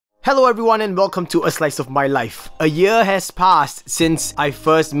Hello everyone and welcome to A Slice of My Life. A year has passed since I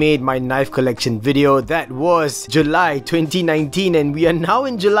first made my knife collection video. That was July 2019 and we are now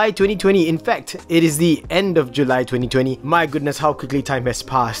in July 2020. In fact, it is the end of July 2020. My goodness, how quickly time has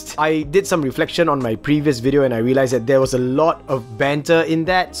passed. I did some reflection on my previous video and I realized that there was a lot of banter in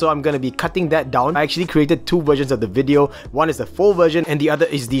that, so I'm gonna be cutting that down. I actually created two versions of the video. One is the full version and the other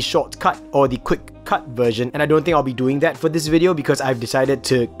is the shortcut or the quick cut version, and I don't think I'll be doing that for this video because I've decided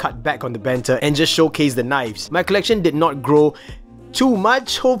to cut back on the banter and just showcase the knives. My collection did not grow too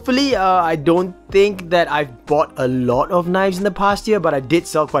much, hopefully. I don't think that I've bought a lot of knives in the past year, but I did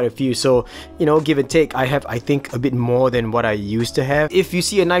sell quite a few, so you know, give and take, I have, I think, a bit more than what I used to have. If you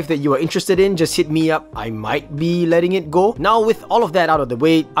see a knife that you are interested in, just hit me up. I might be letting it go. Now, with all of that out of the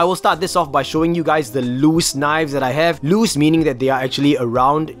way, I will start this off by showing you guys the loose knives that I have. Loose meaning that they are actually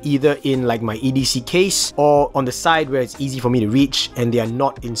around either in like my EDC case or on the side where it's easy for me to reach, and they are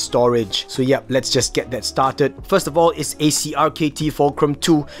not in storage. So yeah, let's just get that started. First of all is a CRKT Fulcrum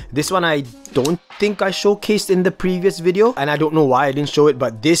 2. This one I don't think I showcased in the previous video, and I don't know why I didn't show it,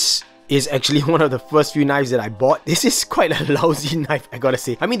 but this is actually one of the first few knives that I bought. This is quite a lousy knife, I gotta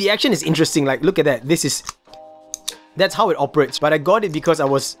say. I mean, the action is interesting. Like, look at that. That's how it operates, but I got it because I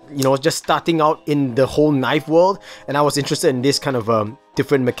was, you know, just starting out in the whole knife world and I was interested in this kind of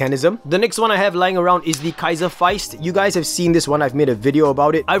different mechanism. The next one I have lying around is the Kaiser Feist. You guys have seen this one, I've made a video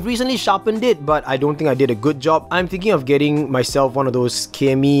about it. I've recently sharpened it, but I don't think I did a good job. I'm thinking of getting myself one of those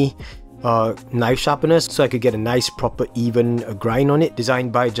KME knife sharpeners so I could get a nice proper even grind on it.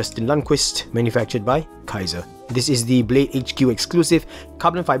 Designed by Justin Lundquist, manufactured by Kaiser. This is the Blade HQ exclusive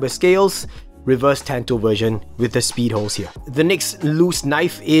carbon fiber scales, reverse tanto version with the speed holes here. The next loose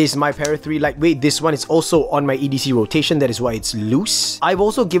knife is my Para 3 lightweight. This one is also on my EDC rotation, that is why it's loose. I've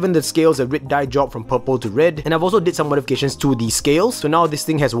also given the scales a red dye job from purple to red, and I've also did some modifications to the scales. So now this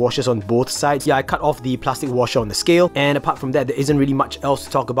thing has washers on both sides. Yeah, I cut off the plastic washer on the scale, and apart from that, there isn't really much else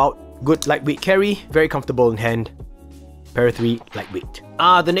to talk about. Good lightweight carry, very comfortable in hand. Para 3 lightweight.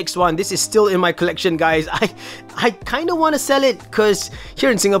 The next one, this is still in my collection, guys. I kind of want to sell it because here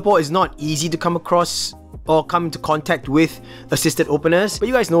in Singapore it's not easy to come across or come into contact with assisted openers. But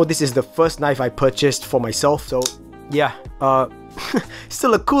you guys know this is the first knife I purchased for myself, so yeah,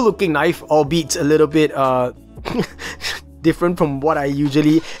 still a cool looking knife, albeit a little bit different from what I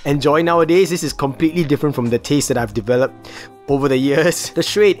usually enjoy nowadays. This is completely different from the taste that I've developed over the years. The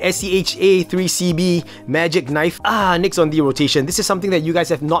Schrade SCHA 3CB Magic Knife. Next on the rotation. This is something that you guys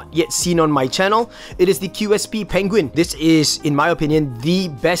have not yet seen on my channel. It is the QSP Penguin. This is, in my opinion, the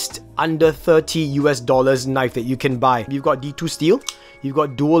best under $30 US knife that you can buy. You've got D2 steel, you've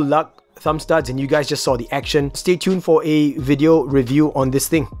got dual lug thumb studs, and you guys just saw the action. Stay tuned for a video review on this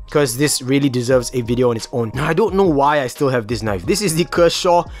thing because this really deserves a video on its own. Now, I don't know why I still have this knife. This is the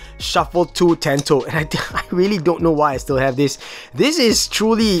Kershaw Shuffle 2 Tanto, and I really don't know why I still have this. This is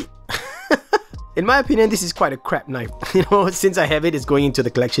truly in my opinion, this is quite a crap knife. You know, since I have it, it's going into the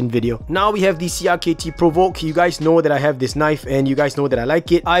collection video. Now we have the CRKT Provoke. You guys know that I have this knife and you guys know that I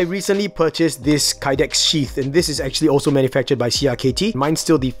like it. I recently purchased this Kydex sheath, and this is actually also manufactured by CRKT. Mine's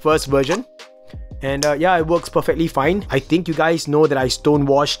still the first version. And yeah, it works perfectly fine. I think you guys know that I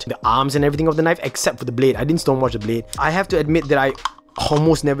stonewashed the arms and everything of the knife except for the blade. I didn't stonewash the blade. I have to admit that I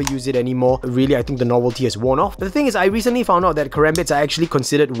almost never use it anymore. Really, I think the novelty has worn off. But the thing is, I recently found out that karambits are actually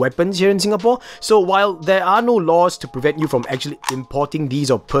considered weapons here in Singapore. So while there are no laws to prevent you from actually importing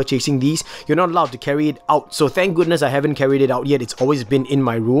these or purchasing these, you're not allowed to carry it out. So thank goodness I haven't carried it out yet. It's always been in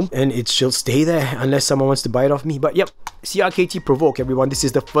my room and it shall stay there unless someone wants to buy it off me. But yep, CRKT Provoke, everyone. This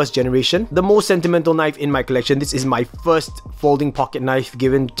is the first generation, the most sentimental knife in my collection. This is my first folding pocket knife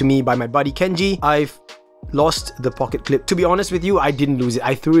given to me by my buddy Kenji. I've lost the pocket clip. To be honest with you, I didn't lose it.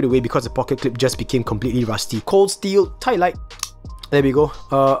 I threw it away because the pocket clip just became completely rusty. Cold steel, tie light. There we go.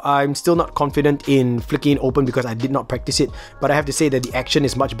 I'm still not confident in flicking it open because I did not practice it, but I have to say that the action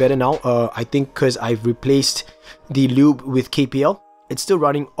is much better now. I think because I've replaced the lube with KPL. It's still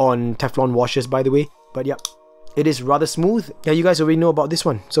running on Teflon washers, by the way, but yeah, it is rather smooth. Yeah, you guys already know about this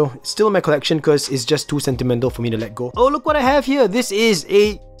one. So it's still in my collection because it's just too sentimental for me to let go. Oh, look what I have here. This is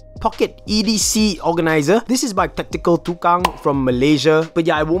a pocket EDC organizer. This is by Tactical Tukang from Malaysia. But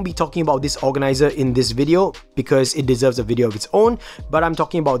yeah, I won't be talking about this organizer in this video because it deserves a video of its own. But I'm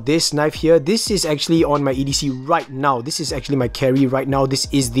talking about this knife here. This is actually on my EDC right now. This is actually my carry right now. This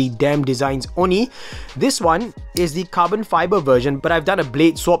is the Damn Designs Oni. This one is the carbon fiber version, but I've done a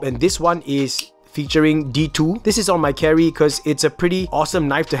blade swap and this one is featuring D2. This is on my carry because it's a pretty awesome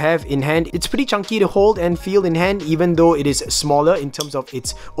knife to have in hand. It's pretty chunky to hold and feel in hand, even though it is smaller in terms of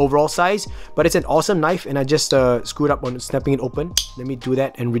its overall size, but it's an awesome knife, and I just screwed up on snapping it open. Let me do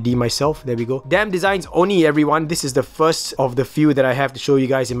that and redeem myself. There we go. Damn Designs Oni, everyone. This is the first of the few that I have to show you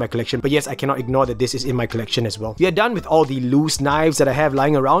guys in my collection, but yes, I cannot ignore that this is in my collection as well. We are done with all the loose knives that I have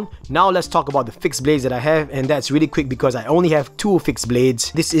lying around. Now let's talk about the fixed blades that I have, and that's really quick because I only have 2 fixed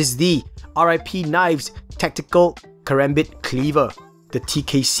blades. This is the RIP Knives Tactical Karambit Cleaver, the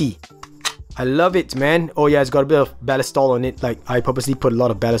TKC. I love it, man. Oh yeah, it's got a bit of ballistol on it. Like, I purposely put a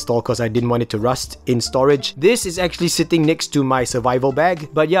lot of ballistol because I didn't want it to rust in storage. This is actually sitting next to my survival bag,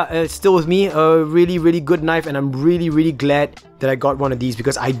 but yeah, it's still with me. A really good knife, and I'm really glad that I got one of these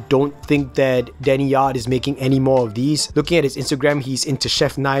because I don't think that Danny Yard is making any more of these. Looking at his Instagram, he's into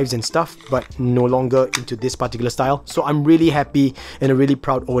chef knives and stuff, but no longer into this particular style. So I'm really happy and a really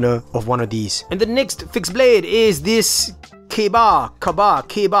proud owner of one of these. And the next fixed blade is this KBA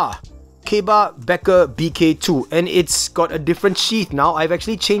Becker BK2, and it's got a different sheath now. I've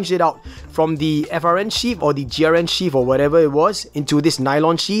actually changed it out from the FRN sheath or the GRN sheath or whatever it was into this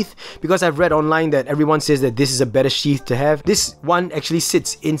nylon sheath because I've read online that everyone says that this is a better sheath to have. This one actually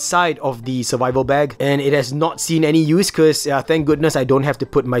sits inside of the survival bag, and it has not seen any use because thank goodness I don't have to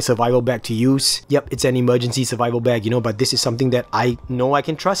put my survival bag to use. Yep, it's an emergency survival bag, you know, but this is something that I know I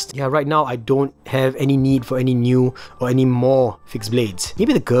can trust. Yeah, right now I don't have any need for any new or any more fixed blades.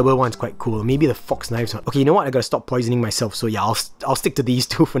 Maybe the Gerber one's quite cool. Maybe the Fox knives one. Okay, you know what? I gotta stop poisoning myself. So yeah, I'll stick to these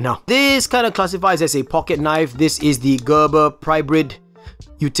 2 for now. This kind of classifies as a pocket knife. This is the Gerber Prybrid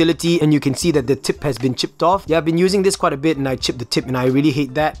Utility, and you can see that the tip has been chipped off. Yeah, I've been using this quite a bit and I chipped the tip and I really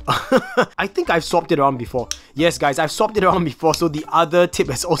hate that. I think I've swapped it around before. Yes guys, I've swapped it around before, so the other tip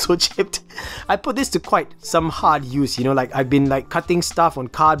has also chipped. I put this to quite some hard use, you know, like I've been like cutting stuff on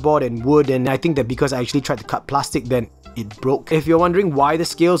cardboard and wood, and I think that because I actually tried to cut plastic, then it broke. If you're wondering why the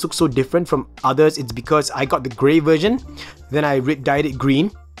scales look so different from others, it's because I got the grey version, then I dyed it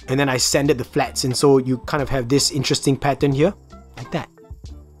green, and then I sanded the flats, and so you kind of have this interesting pattern here, like that.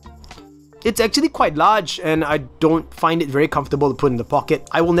 It's actually quite large and I don't find it very comfortable to put in the pocket.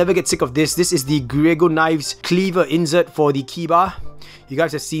 I will never get sick of this. This is the Griego Knives Cleaver insert for the keybar. You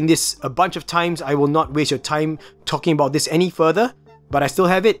guys have seen this a bunch of times. I will not waste your time talking about this any further, but I still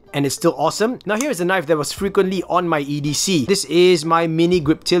have it and it's still awesome. Now here's a knife that was frequently on my EDC. This is my mini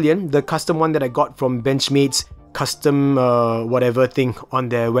Griptilian, the custom one that I got from Benchmade's custom whatever thing on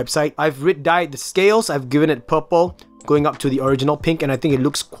their website. I've dyed the scales, I've given it purple, going up to the original pink, and I think it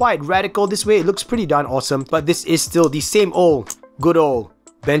looks quite radical this way. It looks pretty darn awesome, but this is still the same old, good old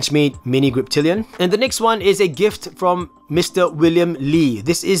Benchmade mini Griptilian. And the next one is a gift from Mr. William Lee.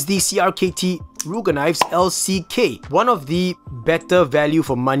 This is the CRKT Ruger Knives LCK, one of the better value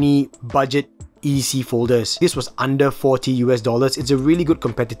for money budget EDC folders. This was under $40 US. It's a really good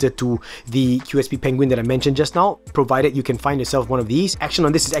competitor to the QSP Penguin that I mentioned just now, provided you can find yourself one of these. Action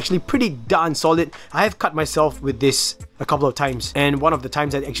on this is actually pretty darn solid. I have cut myself with this a couple of times, and one of the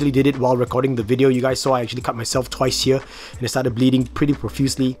times I actually did it while recording the video. You guys saw I actually cut myself twice here and it started bleeding pretty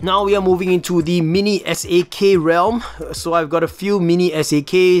profusely. Now we are moving into the mini SAK realm. So I've got a few mini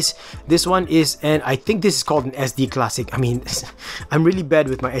SAKs. This one is, and I think this is called an SD Classic. I mean, I'm really bad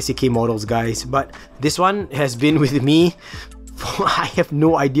with my SAK models, guys, but this one has been with me for I have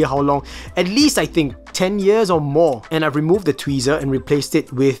no idea how long, at least I think 10 years or more. And I've removed the tweezer and replaced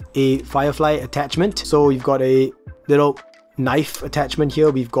it with a Firefly attachment. So you've got a little knife attachment here,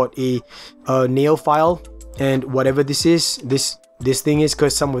 we've got a nail file, and whatever this is, this thing is,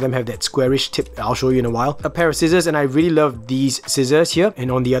 because some of them have that squarish tip, I'll show you in a while. A pair of scissors, and I really love these scissors here,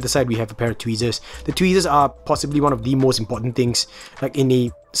 and on the other side we have a pair of tweezers. The tweezers are possibly one of the most important things, like in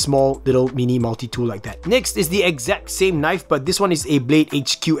a small little mini multi-tool like that. Next is the exact same knife, but this one is a Blade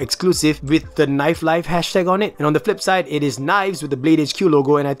HQ exclusive with the KNIFELIFE hashtag on it, and on the flip side it is knives with the Blade HQ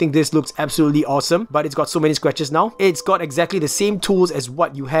logo, and I think this looks absolutely awesome, but it's got so many scratches now. It's got exactly the same tools as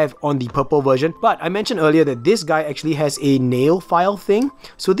what you have on the purple version, but I mentioned earlier that this guy actually has a nail file thing,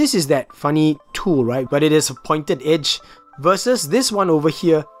 so this is that funny tool, right? But it is a pointed edge versus this one over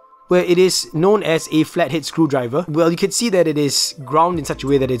here, where it is known as a flathead screwdriver. Well, you can see that it is ground in such a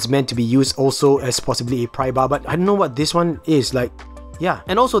way that it's meant to be used also as possibly a pry bar, but I don't know what this one is like. Yeah,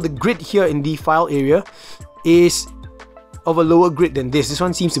 and also the grit here in the file area is of a lower grit than this. This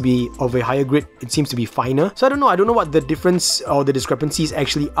one seems to be of a higher grit. It seems to be finer. So I don't know what the difference or the discrepancies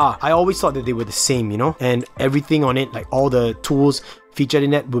actually are. I always thought that they were the same, you know, and everything on it, like all the tools, featured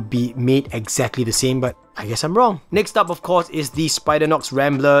in it would be made exactly the same, but I guess I'm wrong. Next up, of course, is the Spidernox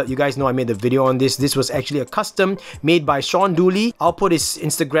Rambler. You guys know I made the video on this. This was actually a custom made by Sean Dooley. I'll put his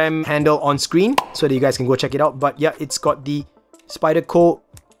Instagram handle on screen so that you guys can go check it out. But yeah, it's got the Spyderco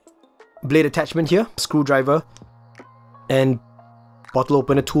blade attachment here, screwdriver, and bottle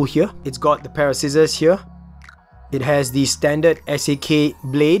opener tool here. It's got the pair of scissors here. It has the standard SAK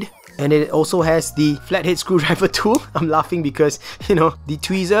blade, and it also has the flathead screwdriver tool. I'm laughing because, you know, the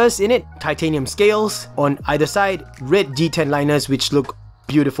tweezers in it, titanium scales on either side, red G10 liners which look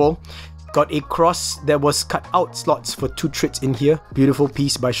beautiful. Got a cross that was cut out slots for 2 trits in here. Beautiful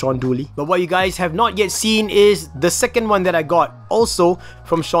piece by Sean Dooley. But what you guys have not yet seen is the second one that I got, also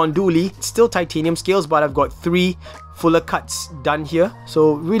from Sean Dooley. It's still titanium scales, but I've got 3 fuller cuts done here.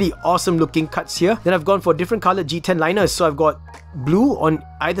 So really awesome looking cuts here. Then I've gone for different colored G10 liners. So I've got blue on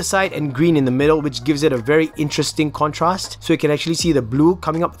either side and green in the middle, which gives it a very interesting contrast. So you can actually see the blue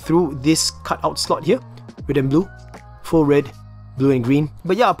coming up through this cutout slot here. Red and blue, full red, blue and green.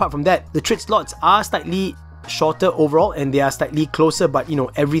 But yeah, apart from that, the trit slots are slightly shorter overall and they are slightly closer, but you know,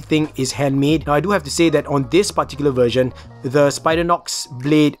 everything is handmade. Now I do have to say that on this particular version, the Spidernox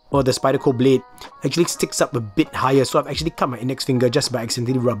blade or the Spyderco blade actually sticks up a bit higher. So I've actually cut my index finger just by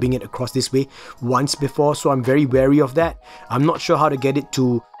accidentally rubbing it across this way once before, so I'm very wary of that. I'm not sure how to get it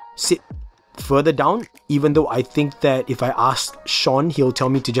to sit further down, even though I think that if I ask Sean, he'll tell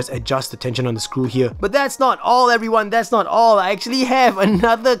me to just adjust the tension on the screw here. But that's not all, everyone. That's not all. I actually have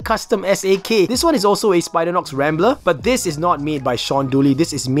another custom SAK. This one is also a Spidernox Rambler, but this is not made by Sean Dooley.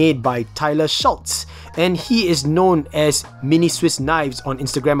 This is made by Tyler Schultz, and he is known as Mini Swiss Knives on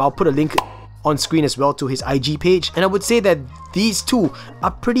Instagram. I'll put a link on screen as well to his IG page, and I would say that these two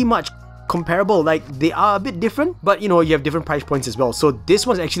are pretty much comparable. Like, they are a bit different, but you know, you have different price points as well. So this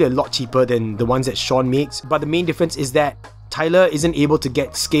one's actually a lot cheaper than the ones that Sean makes, but the main difference is that Tyler isn't able to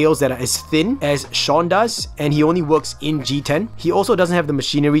get scales that are as thin as Sean does, and he only works in G10. He also doesn't have the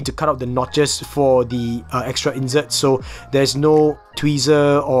machinery to cut out the notches for the extra inserts, so there's no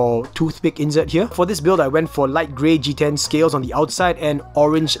tweezer or toothpick insert here. For this build, I went for light grey G10 scales on the outside and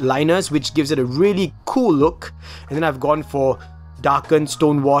orange liners, which gives it a really cool look. And then I've gone for darkened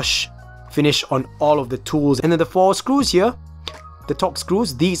stone wash finish on all of the tools. And then the 4 screws here, the torque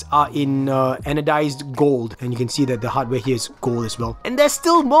screws, these are in anodized gold, and you can see that the hardware here is gold as well. And there's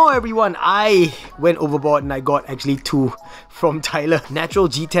still more, everyone. I went overboard and I got actually 2 from Tyler. Natural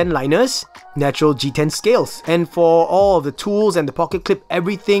G10 liners, natural G10 scales. And for all of the tools and the pocket clip,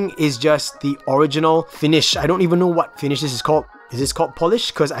 everything is just the original finish. I don't even know what finish this is called. Is this called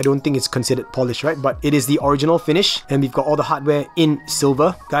polish? Because I don't think it's considered polish, right? But it is the original finish, and we've got all the hardware in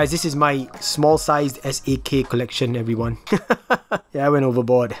silver. Guys, this is my small sized SAK collection, everyone. Yeah, I went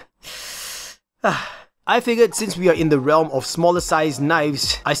overboard. I figured since we are in the realm of smaller sized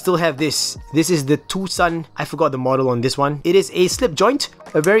knives, I still have this. This is the Tucson. I forgot the model on this one. It is a slip joint,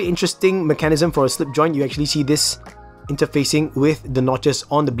 a very interesting mechanism for a slip joint. You actually see this interfacing with the notches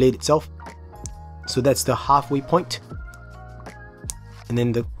on the blade itself. So that's the halfway point, and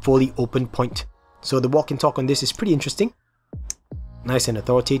then the fully open point. So the walk and talk on this is pretty interesting. Nice and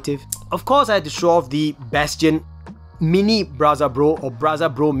authoritative. Of course, I had to show off the Bastion Mini Braza Bro or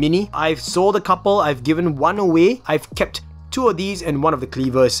Braza Bro Mini. I've sold a couple, I've given one away. I've kept 2 of these and 1 of the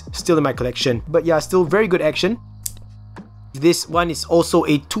cleavers still in my collection. But yeah, still very good action. This one is also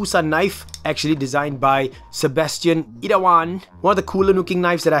a Tucson knife, actually designed by Sebastian Idawan. One of the cooler looking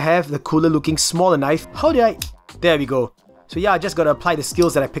knives that I have, the cooler looking smaller knife. How did I... There we go. So yeah, I just gotta apply the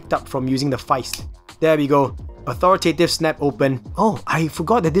skills that I picked up from using the Feist. There we go. Authoritative snap open. Oh, I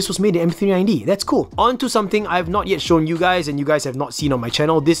forgot that this was made in M390. That's cool. On to something I've not yet shown you guys and you guys have not seen on my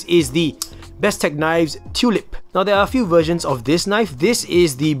channel. This is the Bestech Knives Tulip. Now there are a few versions of this knife. This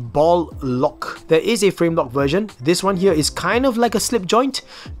is the ball lock. There is a frame lock version. This one here is kind of like a slip joint,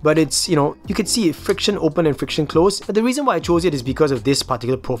 but it's, you know, you can see it friction open and friction close. The reason why I chose it is because of this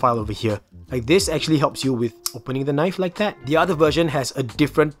particular profile over here. Like, this actually helps you with opening the knife like that. The other version has a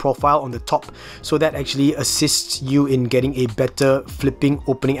different profile on the top, so that actually assists you in getting a better flipping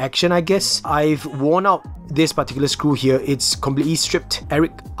opening action, I guess. I've worn out this particular screw here. It's completely stripped.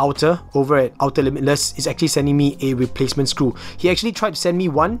 Eric Outer over at Outer Limitless is actually sending me a replacement screw. He actually tried to send me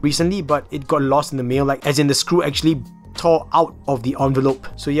one recently, but it got lost in the mail, like as in the screw actually tore out of the envelope.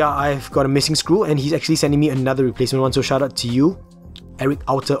 So yeah, I've got a missing screw and he's actually sending me another replacement one, so shout out to you, Eric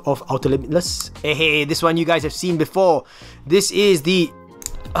Outer of Outer Limitless. Hey, this one you guys have seen before. This is the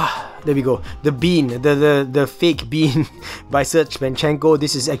there we go. The bean, the fake bean by Serge Panchenko.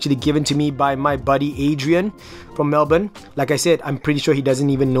 This is actually given to me by my buddy Adrian from Melbourne. Like I said, I'm pretty sure he doesn't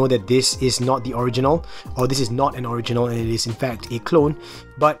even know that this is not the original, or this is not an original and it is in fact a clone.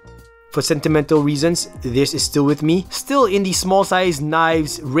 But for sentimental reasons, this is still with me. Still in the small size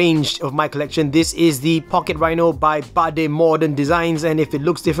knives range of my collection, this is the Pocket Rhino by Bade Modern Designs, and if it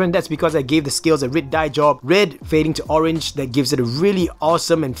looks different, that's because I gave the scales a red dye job. Red fading to orange, that gives it a really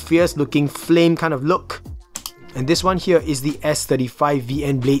awesome and fierce looking flame kind of look. And this one here is the S35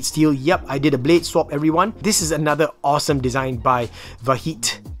 VN blade steel. Yep, I did a blade swap, everyone. This is another awesome design by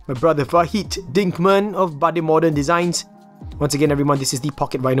Vahit, my brother Vahit Dinkman of Bade Modern Designs. Once again, everyone, this is the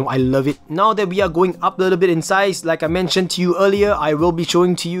Pocket Rhino. I love it. Now that we are going up a little bit in size, like I mentioned to you earlier, I will be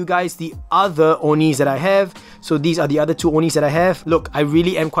showing to you guys the other Onis that I have. So these are the other two Onis that I have. Look, I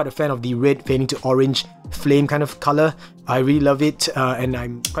really am quite a fan of the red fading to orange flame kind of color. I really love it, and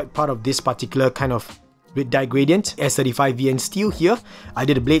I'm quite proud of this particular kind of red dye gradient. S35 VN steel here. I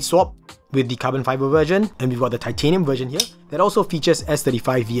did a blade swap with the carbon fiber version, and we've got the titanium version here that also features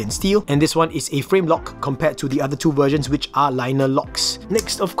S35 VN steel, and this one is a frame lock compared to the other two versions, which are liner locks.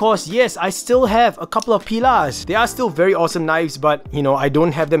 Next, of course, yes, I still have a couple of Pilas. They are still very awesome knives, but you know, I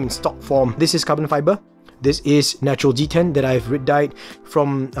don't have them in stock form. This is carbon fiber. This is natural G10 that I've red dyed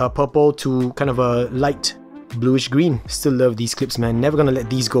from purple to kind of a light bluish green. Still love these clips, man. Never gonna let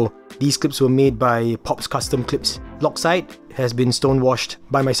these go. These clips were made by Pop's Custom Clips. Lock side has been stone washed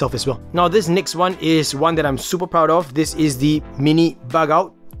by myself as well. Now this next one is one that I'm super proud of. This is the mini bug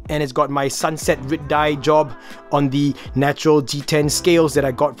out, and it's got my sunset red dye job on the natural G10 scales that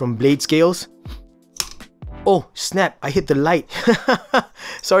I got from Blade Scales. Oh snap, I hit the light.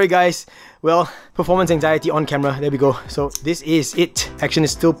 Sorry guys. Well, performance anxiety on camera. There we go. So this is it. Action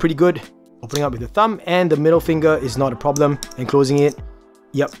is still pretty good. Opening up with the thumb, and the middle finger is not a problem, and closing it.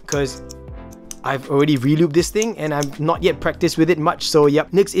 Yep, because I've already relubed this thing and I've not yet practiced with it much, so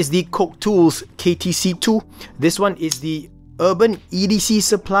yep. Next is the Coke Tools KTC2. This one is the Urban EDC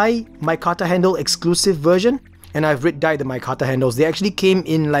Supply micarta handle exclusive version, and I've red dyed the micarta handles. They actually came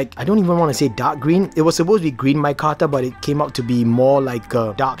in like, I don't even want to say dark green. It was supposed to be green micarta, but it came out to be more like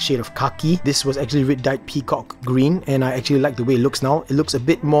a dark shade of khaki. This was actually red dyed peacock green, and I actually like the way it looks now. It looks a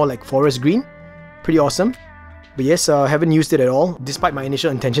bit more like forest green. Pretty awesome. But yes, I haven't used it at all. Despite my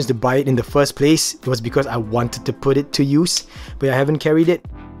initial intentions to buy it in the first place, it was because I wanted to put it to use, but I haven't carried it.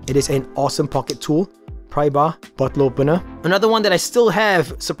 It is an awesome pocket tool. Pry bar, bottle opener. Another one that I still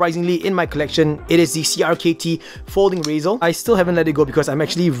have, surprisingly, in my collection, it is the CRKT folding razor. I still haven't let it go because I'm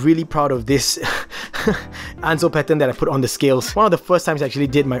actually really proud of this Anzo pattern that I put on the scales. One of the first times I actually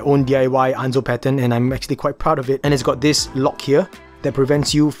did my own DIY Anzo pattern, and I'm actually quite proud of it. And it's got this lock here that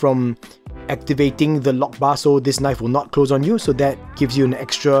prevents you from activating the lock bar, so this knife will not close on you, so that gives you an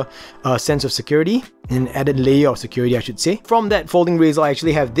extra sense of security, an added layer of security, I should say. From that folding razor, I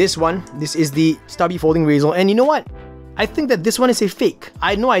actually have this one. This is the stubby folding razor, and you know what? I think that this one is a fake.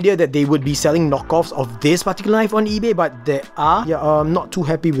 I had no idea that they would be selling knockoffs of this particular knife on eBay, but there are. Yeah, I'm not too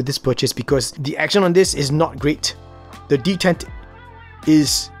happy with this purchase because the action on this is not great. The detent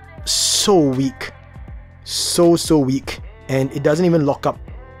is so weak. So weak. And it doesn't even lock up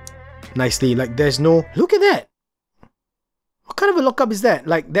nicely. Like, there's no... Look at that! What kind of a lockup is that?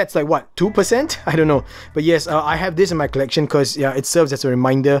 Like, that's like what, 2%? I don't know. But yes, I have this in my collection because yeah, it serves as a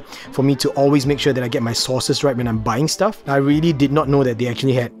reminder for me to always make sure that I get my sources right when I'm buying stuff. I really did not know that they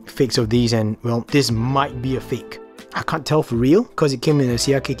actually had fakes of these, and well, this might be a fake. I can't tell for real because it came in a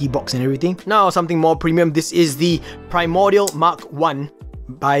CRKT box and everything. Now, something more premium. This is the Primordial Mark 1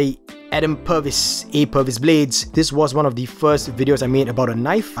 by Adam Purvis, A Purvis Blades. This was one of the first videos I made about a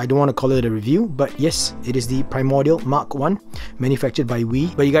knife. I don't want to call it a review, but yes, it is the Primordial Mark 1, manufactured by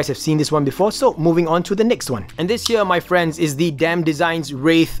Wii. But you guys have seen this one before, so moving on to the next one. And this here, my friends, is the Damn Designs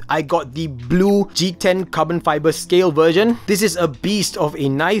Wraith. I got the blue G10 carbon fiber scale version. This is a beast of a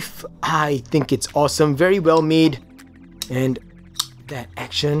knife. I think it's awesome, very well made. And that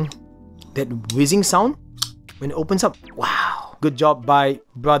action, that whizzing sound when it opens up, wow. Good job by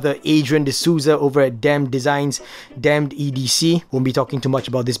brother Adrian D'Souza over at Damned Designs, Damned EDC. Won't be talking too much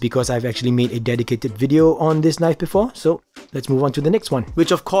about this because I've actually made a dedicated video on this knife before. So let's move on to the next one, which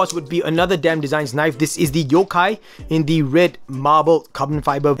of course would be another Damned Designs knife. This is the Yokai in the red marble carbon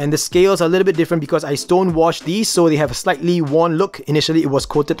fiber, and the scales are a little bit different because I stone washed these, so they have a slightly worn look. Initially it was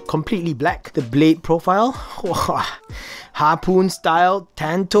coated completely black. The blade profile, harpoon style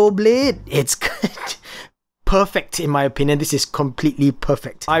tanto blade, it's good. Perfect in my opinion. This is completely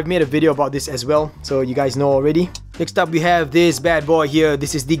perfect. I've made a video about this as well, so you guys know already. Next up we have this bad boy here.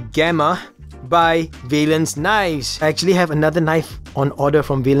 This is the Gamma by Valence Knives. I actually have another knife on order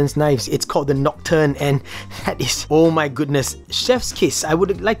from Valence Knives. It's called the Nocturne, and that is, oh my goodness, chef's kiss. I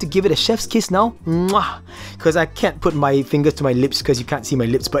would like to give it a chef's kiss now, because I can't put my fingers to my lips because you can't see my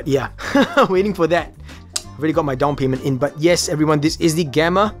lips, but yeah, waiting for that. I've already got my down payment in, but yes everyone, this is the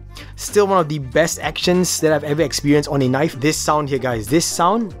Gamma. Still one of the best actions that I've ever experienced on a knife. This sound here guys, this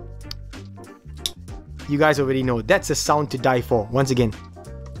sound, you guys already know, that's a sound to die for. Once again,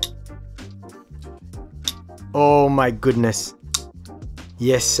 oh my goodness,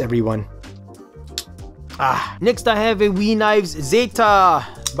 yes everyone. Next I have a WE Knives Zeta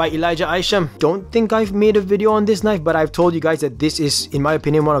by Elijah Isham. Don't think I've made a video on this knife, but I've told you guys that this is, in my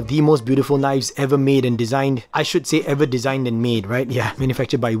opinion, one of the most beautiful knives ever made and designed. I should say ever designed and made, right? Yeah,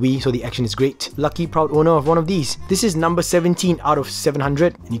 manufactured by WE, so the action is great. Lucky proud owner of one of these. This is number 17 out of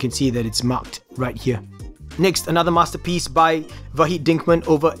 700, and you can see that it's marked right here. Next, another masterpiece by Vahid Dinkman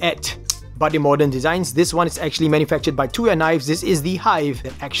over at Body Modern Designs. This one is actually manufactured by Tuya Knives. This is the Hive.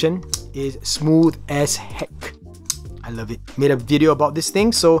 The action is smooth as heck. I love it. Made a video about this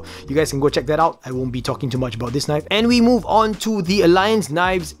thing, so you guys can go check that out. I won't be talking too much about this knife. And we move on to the Alliance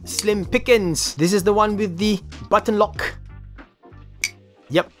Knives Slim Pickens. This is the one with the button lock.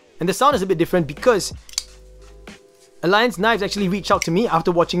 Yep. And the sound is a bit different because Alliance Knives actually reached out to me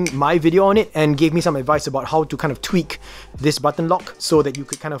after watching my video on it and gave me some advice about how to kind of tweak this button lock so that you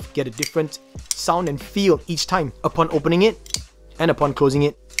could kind of get a different sound and feel each time upon opening it and upon closing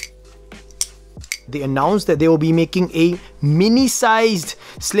it. They announced that they will be making a mini-sized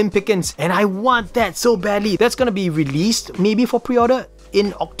Slim Pickens, and I want that so badly. That's gonna be released maybe for pre-order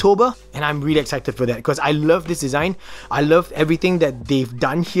in October, and I'm really excited for that because I love this design. I love everything that they've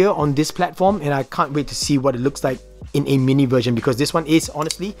done here on this platform, and I can't wait to see what it looks like in a mini version, because this one is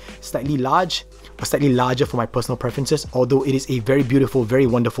honestly slightly large, or slightly larger for my personal preferences, although it is a very beautiful, very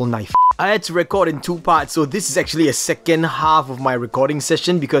wonderful knife. I had to record in two parts, so this is actually a second half of my recording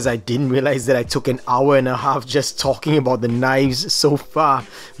session because I didn't realize that I took an hour and a half just talking about the knives so far.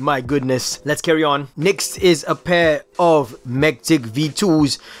 My goodness. Let's carry on. Next is a pair of Magtic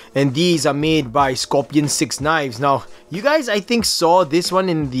V2s, and these are made by Scorpion 6 Knives. Now, you guys I think saw this one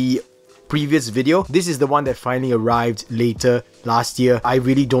in the previous video. This is the one that finally arrived later last year. I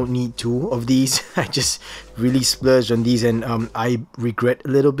really don't need two of these. I just really splurged on these, and I regret a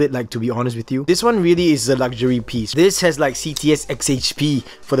little bit, like, to be honest with you. This one really is a luxury piece. This has like CTS XHP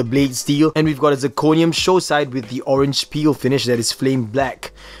for the blade steel, and we've got a zirconium show side with the orange peel finish that is flame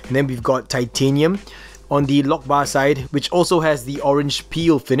black, and then we've got titanium on the lock bar side, which also has the orange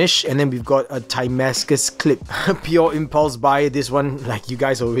peel finish, and then we've got a Damascus clip. Pure impulse buy. This one, like you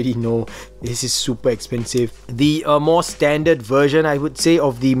guys already know, this is super expensive. The more standard version, I would say,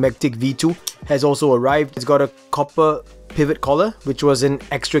 of the Magtic V2 has also arrived. It's got a copper pivot collar, which was an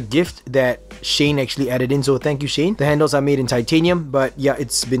extra gift that Shane actually added in, so thank you Shane. The handles are made in titanium, but yeah,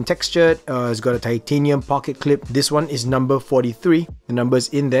 it's been textured. It's got a titanium pocket clip. This one is number 43. The number's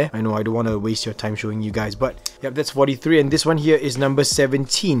in there. I know I don't want to waste your time showing you guys, but yeah, that's 43, and this one here is number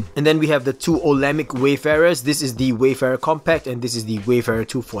 17. And then we have the two Olamic Wayfarers. This is the Wayfarer Compact, and this is the Wayfarer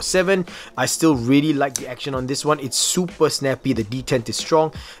 247. I still really like the action on this one. It's super snappy. The detent is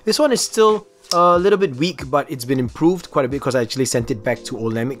strong. This one is still a little bit weak, but it's been improved quite a bit because I actually sent it back to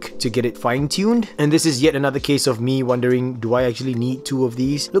Olamic to get it fine-tuned. And this is yet another case of me wondering, do I actually need two of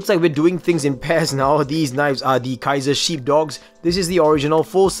these? Looks like we're doing things in pairs now. These knives are the Kaiser Sheepdogs. This is the original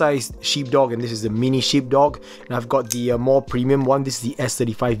full-sized sheepdog, and this is the mini sheepdog. And I've got the more premium one. This is the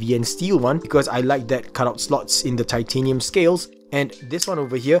S35VN steel one because I like that cutout slots in the titanium scales. And this one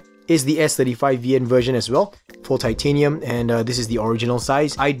over here is the S35VN version as well, full titanium, and this is the original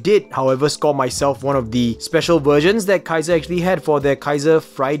size. I did, however, score myself one of the special versions that Kaiser actually had for their Kaiser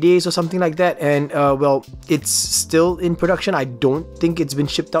Fridays or something like that, and well, it's still in production. I don't think it's been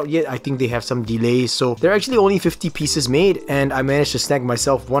shipped out yet. I think they have some delays, so there are actually only 50 pieces made, and I managed to snag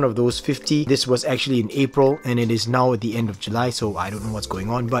myself one of those 50. This was actually in April, and it is now at the end of July, so I don't know what's going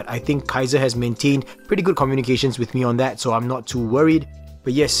on, but I think Kaiser has maintained pretty good communications with me on that, so I'm not too worried.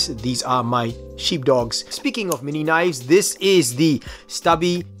 But yes, these are my sheepdogs. Speaking of mini knives, this is the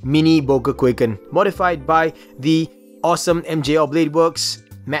Stubby Mini Boker Quaken, modified by the awesome MJL Blade Works.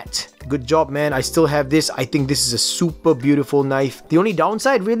 Matt, good job man. I still have this. I think this is a super beautiful knife. The only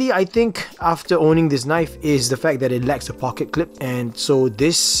downside really, I think, after owning this knife is the fact that it lacks a pocket clip, and so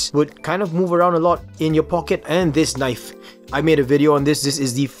this would kind of move around a lot in your pocket. And this knife, I made a video on this. This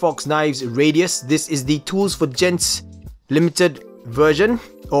is the Fox Knives Radius. This is the Tools for Gents limited version,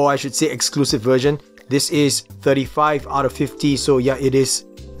 or I should say exclusive version. This is 35 out of 50, so yeah, it is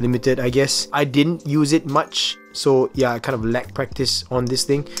limited, I guess. I didn't use it much, so yeah, I kind of lack practice on this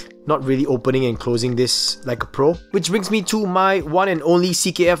thing. not really opening and closing this like a pro. Which brings me to my one and only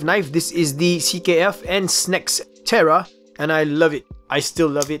CKF knife. This is the CKF and SNEX Terra, and I love it. I still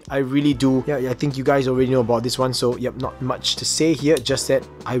love it. I really do. Yeah, I think you guys already know about this one, so yep, not much to say here, just that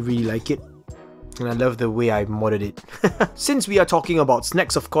I really like it. And I love the way I modded it. Since we are talking about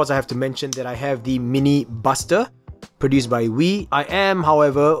SNEX, of course, I have to mention that I have the Mini Buster, produced by Wii. I am,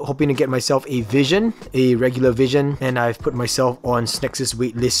 however, hoping to get myself a Vision, a regular Vision, and I've put myself on SNEX's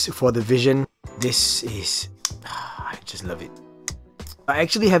waitlist for the Vision. This is... I just love it. I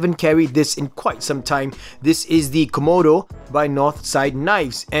actually haven't carried this in quite some time. This is the Komodo by Northside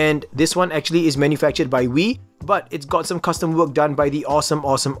Knives, and this one actually is manufactured by Wii, but it's got some custom work done by the awesome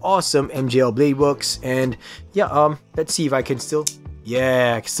MJL Blade Works. And yeah, let's see if I can still...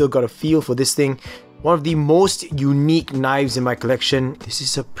 Yeah, I still got a feel for this thing. One of the most unique knives in my collection. This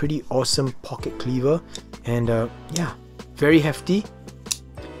is a pretty awesome pocket cleaver, and yeah, very hefty,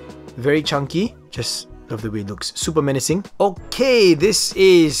 very chunky. Just love the way it looks. Super menacing. Okay, this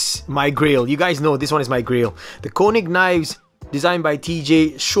is my grail. You guys know this one is my grail. The Koenig knives designed by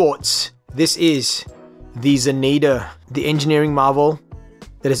TJ Schwartz. This is the Zenaida, the engineering marvel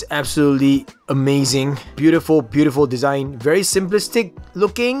that is absolutely amazing. Beautiful, beautiful design. Very simplistic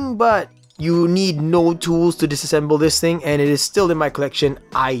looking, but you need no tools to disassemble this thing, and it is still in my collection.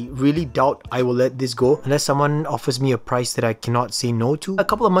 I really doubt I will let this go unless someone offers me a price that I cannot say no to. A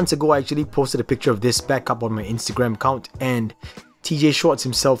couple of months ago, I actually posted a picture of this back up on my Instagram account, and TJ Schwartz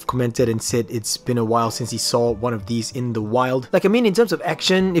himself commented and said it's been a while since he saw one of these in the wild. Like, I mean, in terms of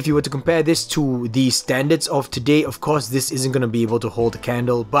action, if you were to compare this to the standards of today, of course this isn't going to be able to hold a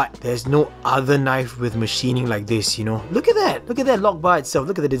candle, but there's no other knife with machining like this, you know. Look at that lock bar itself.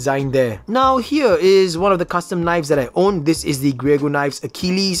 Look at the design there. Now here is one of the custom knives that I own. This is the Griego Knives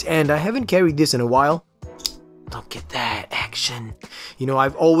Achilles, and I haven't carried this in a while. Look at that action. You know,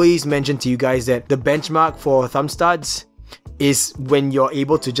 I've always mentioned to you guys that the benchmark for thumb studs is when you're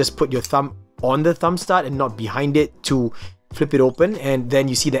able to just put your thumb on the thumb stud and not behind it to flip it open, and then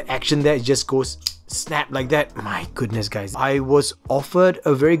you see the action there, it just goes snap like that. My goodness, guys. I was offered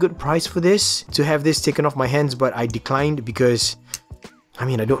a very good price for this, to have this taken off my hands, but I declined because, I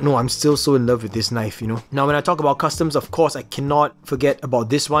mean, I don't know, I'm still so in love with this knife, you know. Now, when I talk about customs, of course, I cannot forget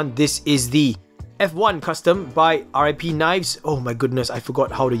about this one. This is the F1 custom by RIP Knives. Oh my goodness, I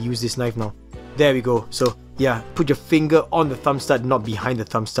forgot how to use this knife now. There we go. So yeah, put your finger on the thumb stud, not behind the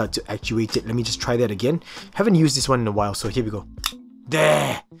thumb stud, to actuate it. Let me just try that again. Haven't used this one in a while, so here we go.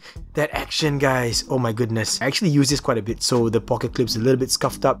 There! That action, guys. Oh my goodness. I actually use this quite a bit, so the pocket clip's a little bit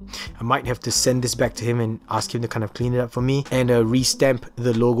scuffed up. I might have to send this back to him and ask him to kind of clean it up for me and re-stamp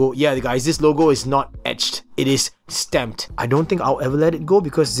the logo. Yeah, guys, this logo is not etched. It is stamped. I don't think I'll ever let it go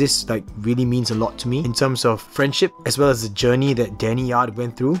because this like really means a lot to me in terms of friendship as well as the journey that Danny Yard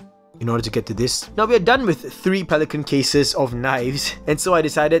went through in order to get to this. Now we are done with 3 Pelican cases of knives, and so I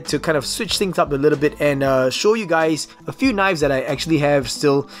decided to kind of switch things up a little bit and show you guys a few knives that I actually have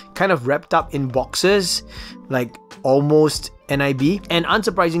still kind of wrapped up in boxes, like almost NIB, and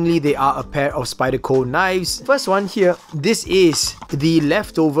unsurprisingly they are a pair of Spyderco knives. First one here, this is the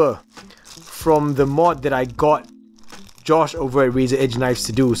leftover from the mod that I got Josh over at Razor Edge Knives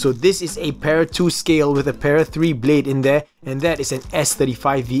to do. So this is a para 2 scale with a para 3 blade in there, and that is an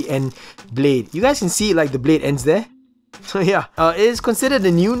S35VN blade. You guys can see like the blade ends there. So yeah, it is considered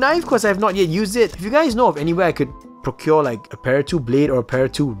a new knife because I have not yet used it. If you guys know of anywhere I could procure like a para 2 blade or a para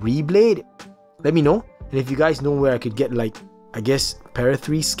 2 re-blade, let me know. And if you guys know where I could get like, I guess, para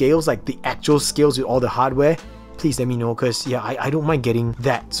 3 scales, like the actual scales with all the hardware, please let me know, because yeah, I don't mind getting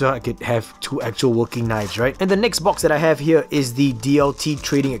that so I could have 2 actual working knives, right? And the next box that I have here is the DLT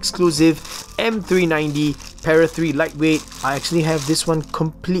Trading exclusive M390 Para 3 lightweight. I actually have this one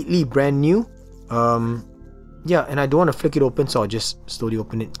completely brand new. Yeah, and I don't want to flick it open, so I'll just slowly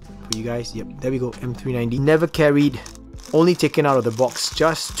open it for you guys. Yep, there we go, M390. Never carried, only taken out of the box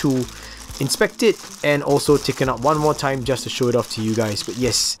just to inspect it, and also taken out one more time just to show it off to you guys. But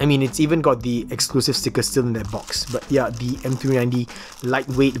yes, I mean, it's even got the exclusive sticker still in that box. But yeah, the M390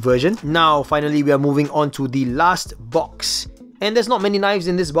 lightweight version. Now finally we are moving on to the last box, and there's not many knives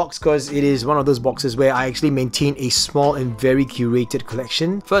in this box because it is one of those boxes where I actually maintain a small and very curated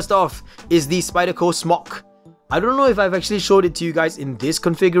collection. First off is the Spyderco Smock. I don't know if I've actually showed it to you guys in this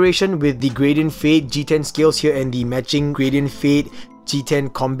configuration with the Gradient Fade G10 scales here and the matching Gradient Fade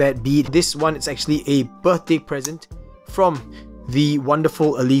G10 Combat bead. This one is actually a birthday present from the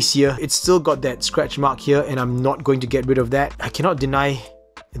wonderful Alicia. It's still got that scratch mark here, and I'm not going to get rid of that. I cannot deny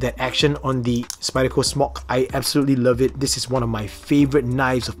that action on the Spyderco Smock. I absolutely love it. This is one of my favorite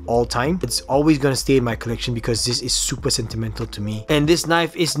knives of all time. It's always gonna stay in my collection because this is super sentimental to me. And this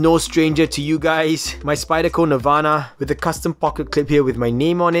knife is no stranger to you guys. My Spyderco Nirvana with a custom pocket clip here with my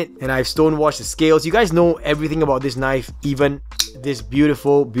name on it, and I've stonewashed the scales. You guys know everything about this knife, even this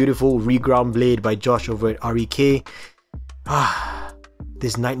beautiful reground blade by Josh over at REK.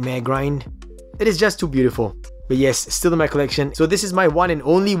 This nightmare grind, it is just too beautiful. But yes, still in my collection. So this is my one and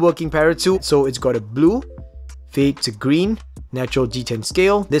only working Para 2. So it's got a blue, fade to green, natural G10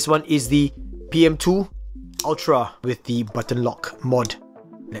 scale. This one is the PM2 Ultra with the button lock mod.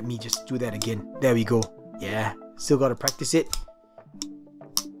 Let me just do that again. There we go. Yeah, still gotta practice it.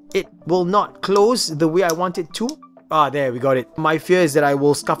 It will not close the way I want it to. There we got it. My fear is that I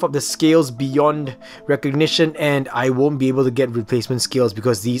will scuff up the scales beyond recognition and I won't be able to get replacement scales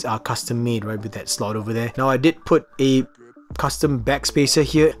because these are custom made, right, with that slot over there. Now I did put a custom backspacer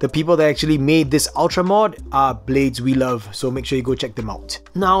here. The people that actually made this Ultra mod are blades we love, so make sure you go check them out.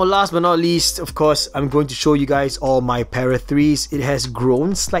 Now last but not least, of course, I'm going to show you guys all my Para 3s. It has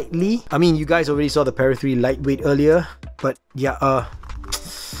grown slightly. I mean, you guys already saw the Para 3 lightweight earlier, but yeah,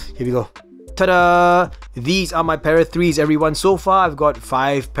 here we go. Ta-da! These are my Para 3s, everyone. So far, I've got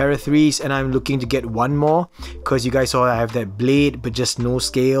 5 Para 3s and I'm looking to get one more because you guys saw I have that blade but just no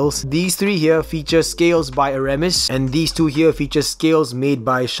scales. These 3 here feature scales by Aramis and these 2 here feature scales made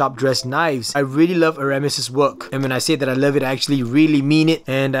by Sharp Dress Knives. I really love Aramis's work, and when I say that I love it, I actually really mean it.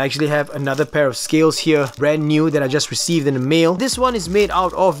 And I actually have another pair of scales here, brand new, that I just received in the mail. This one is made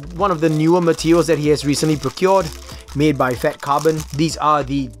out of one of the newer materials that he has recently procured, made by Fat Carbon. These are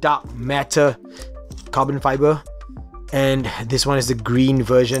the dark matter carbon fiber, and this one is the green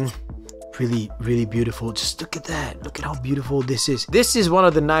version. Really beautiful. Just look at that. Look at how beautiful this is. This is one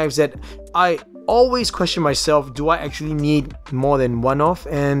of the knives that I always question myself, do I actually need more than one of?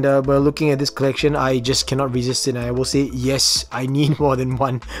 And by looking at this collection, I just cannot resist it, and I will say yes, I need more than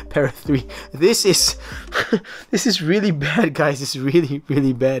one Para 3. This is this is really bad, guys. It's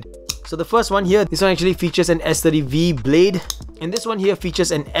really bad. So the first one here, this one actually features an S30V blade, and this one here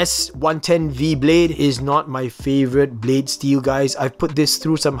features an S110V blade. Is not my favorite blade steel, guys. I've put this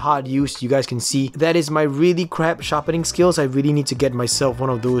through some hard use. You guys can see that is my really crap sharpening skills. I really need to get myself one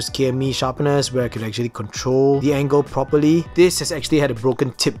of those KME sharpeners where I could actually control the angle properly. This has actually had a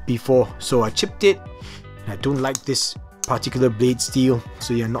broken tip before, so I chipped it, and I don't like this particular blade steel,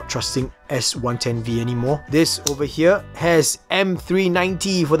 so you're not trusting S110V anymore. This over here has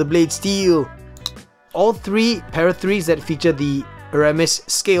M390 for the blade steel. All 3 Para 3s that feature the Aramis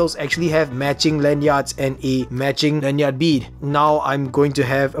scales actually have matching lanyards and a matching lanyard bead. Now I'm going to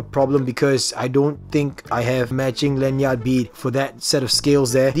have a problem because I don't think I have matching lanyard bead for that set of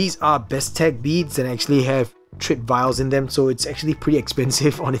scales there. These are Best Tech beads that actually have trip vials in them, so it's actually pretty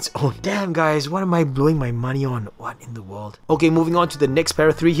expensive on its own. Damn, guys, what am I blowing my money on? What in the world? Okay, moving on to the next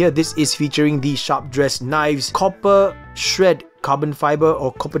Para 3 here. This is featuring the Sharp Dress Knives Copper Shred Carbon Fiber,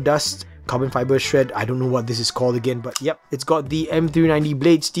 or Copper Dust Carbon Fiber Shred. I don't know what this is called again, but yep, it's got the M390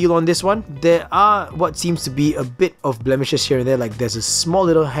 blade steel on this one. There are what seems to be a bit of blemishes here and there, like there's a small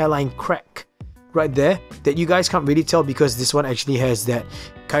little hairline crack right there that you guys can't really tell because this one actually has that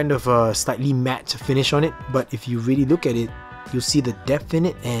kind of a slightly matte finish on it, but if you really look at it, you'll see the depth in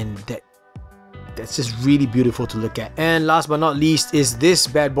it, and that's just really beautiful to look at. And last but not least is this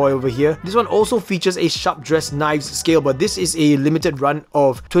bad boy over here. This one also features a Sharp Dress Knives scale, but this is a limited run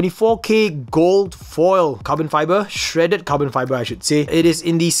of 24K gold foil carbon fiber, shredded carbon fiber I should say. It is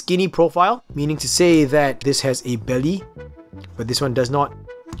in the skinny profile, meaning to say that this has a belly, but this one does not.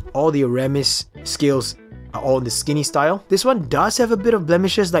 All the Aramis scales are all in the skinny style. This one does have a bit of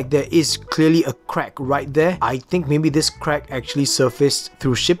blemishes, like there is clearly a crack right there. I think maybe this crack actually surfaced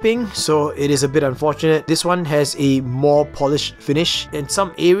through shipping, so it is a bit unfortunate. This one has a more polished finish. In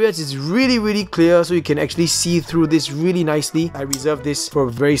some areas it's really clear, so you can actually see through this really nicely. I reserved this for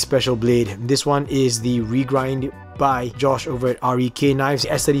a very special blade. This one is the regrind by Josh over at REK Knives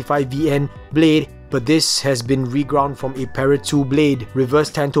S35VN blade, but this has been reground from a Para 2 blade, reverse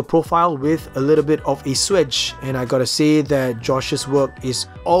tanto profile with a little bit of a swedge, and I gotta say that Josh's work is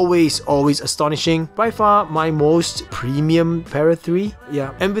always astonishing. By far my most premium Para 3.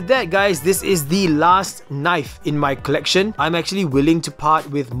 Yeah, and with that, guys, this is the last knife in my collection. I'm actually willing to part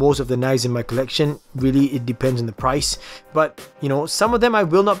with most of the knives in my collection. Really, it depends on the price, but you know, some of them I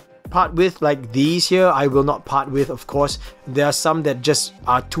will not part with, like these here I will not part with. Of course, there are some that just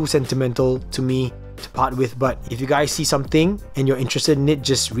are too sentimental to me to part with, but if you guys see something and you're interested in it,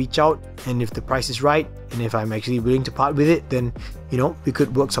 just reach out, and if the price is right and if I'm actually willing to part with it, then you know, we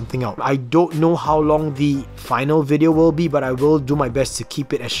could work something out. I don't know how long the final video will be, but I will do my best to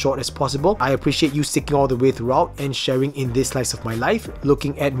keep it as short as possible. I appreciate you sticking all the way throughout and sharing in this slice of my life,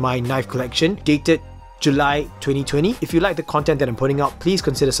 looking at my knife collection dated July 2020. If you like the content that I'm putting out, please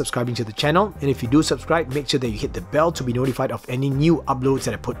consider subscribing to the channel, and if you do subscribe, make sure that you hit the bell to be notified of any new uploads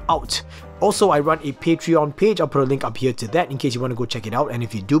that I put out. Also, I run a Patreon page. I'll put a link up here to that in case you want to go check it out, and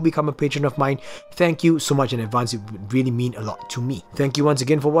if you do become a patron of mine, thank you so much in advance. It would really mean a lot to me. Thank you once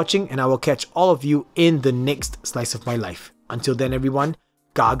again for watching, and I will catch all of you in the next slice of my life. Until then everyone,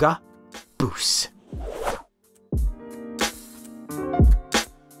 Gaga Boos.